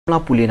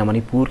pule na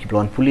Manipur ki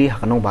plon pule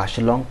hakanong ba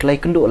Shillong klai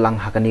Kynduh lang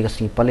hakani ka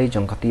sing pale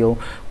jong katio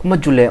kuma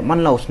jule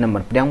man laus na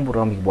man pdang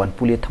buram ki bon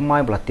pule thamai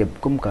bla tep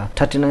kum ka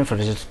 39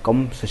 federal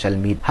com social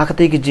media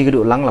hakate ki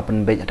jigedu lang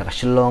lapan be ata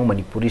Shillong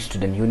Manipuri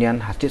Student Union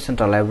Hastit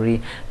Central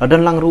Library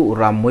ladan lang ru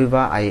ram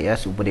moiwa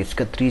IAS upade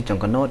secretary jong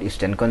ka North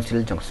Eastern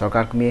Council jong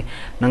sarkar kmi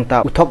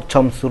nangta uthok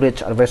chom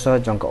suraj advisor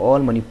jong ka all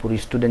Manipuri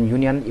Student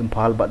Union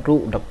Imphal badru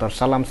Dr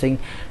Salam Singh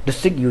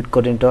District Youth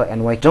Coordinator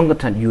NY jong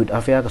ka Youth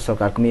Affairs ka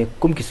sarkar kmi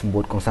kum ki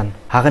sambut kongsan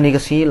hakani ka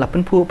si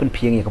lapan pu pen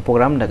phiang ya ka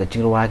program da ka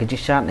jingwa ka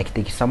jisha na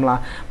kiti ki samla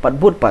pat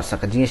but pa sa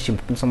ka jing sim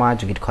pun sama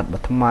jong khot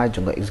bathma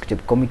jong ka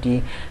executive committee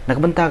na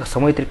ka banta ka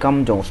samai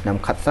trikam jong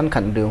snam khatsan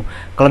khan deu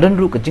kaladan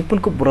ru ka jing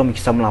pun ku borom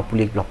ki samla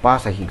pulik bla pa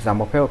sa hi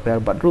exam of pair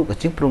badru ka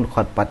jing prun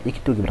khot pat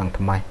ikitu ki brang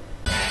thamai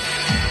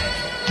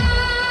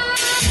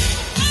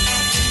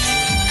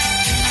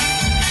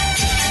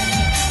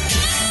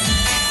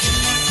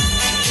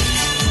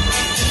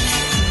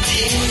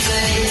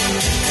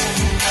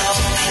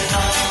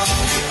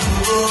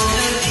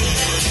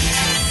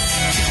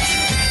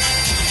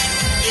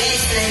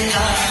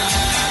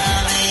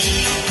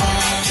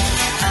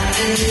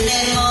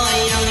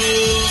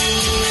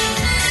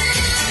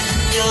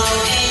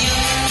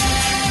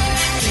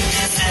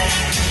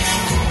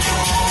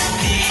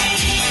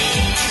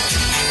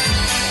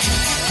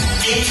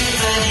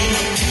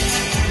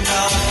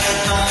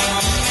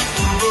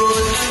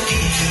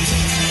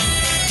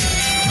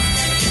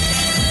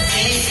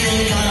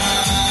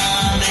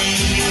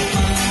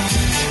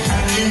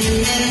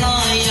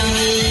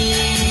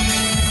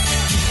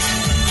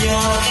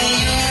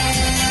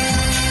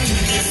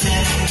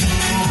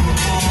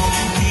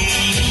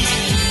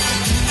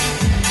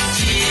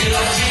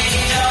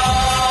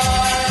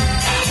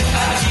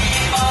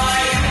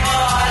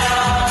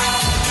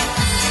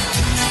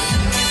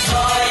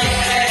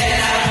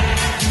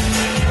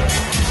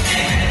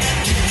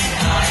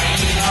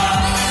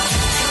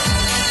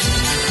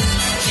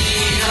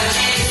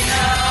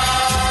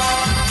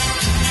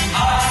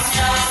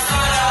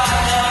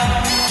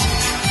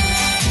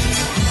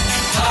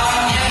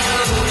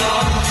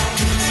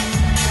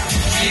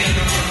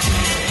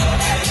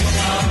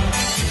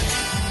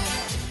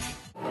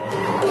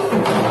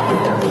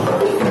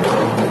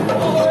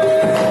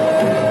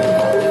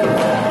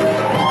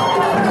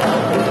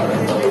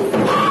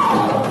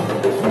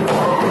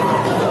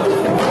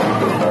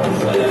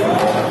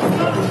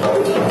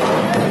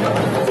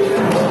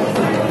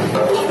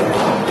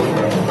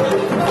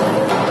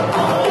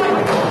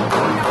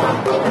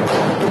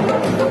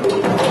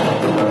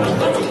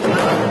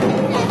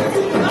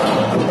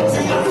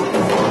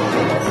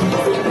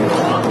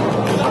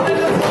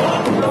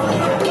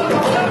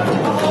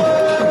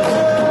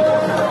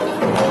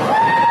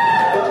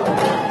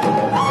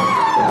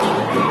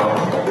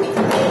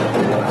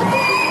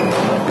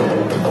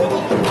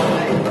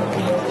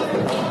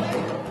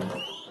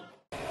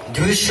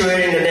Do swear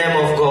in the name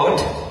of God.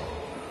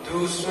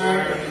 Do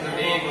swear in the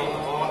name of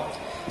God.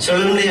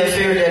 Solemnly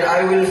affirm that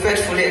I will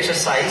faithfully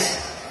exercise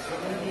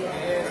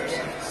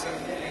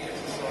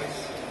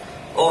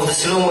of the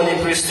Shillong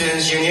Manipur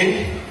Students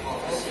Union.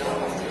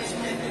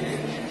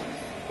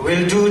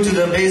 Will do to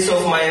the best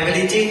of my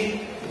ability.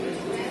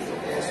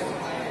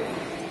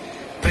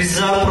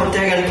 Preserve,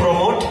 protect and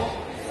promote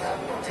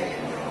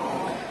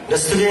the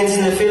students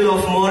in the field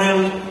of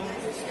moral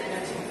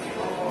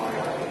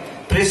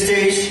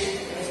prestige,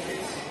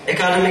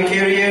 academic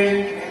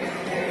career,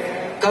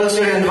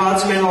 cultural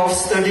advancement of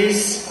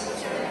studies,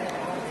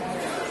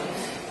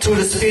 through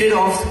the spirit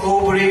of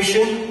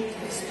cooperation,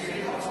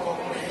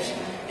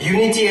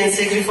 unity and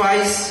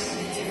sacrifice,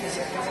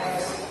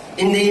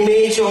 in the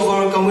image of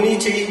our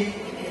community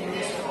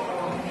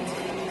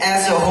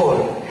as a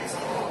whole.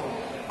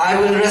 I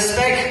will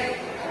respect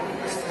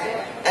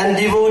and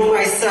devote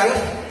myself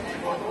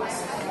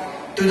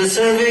to the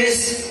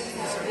service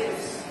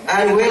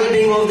and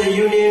well-being of the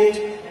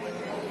union.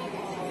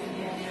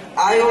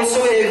 I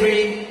also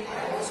agree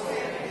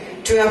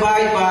to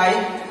abide by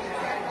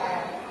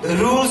the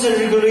rules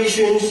and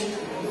regulations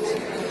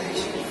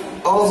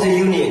of the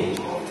union.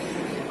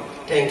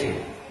 Thank you.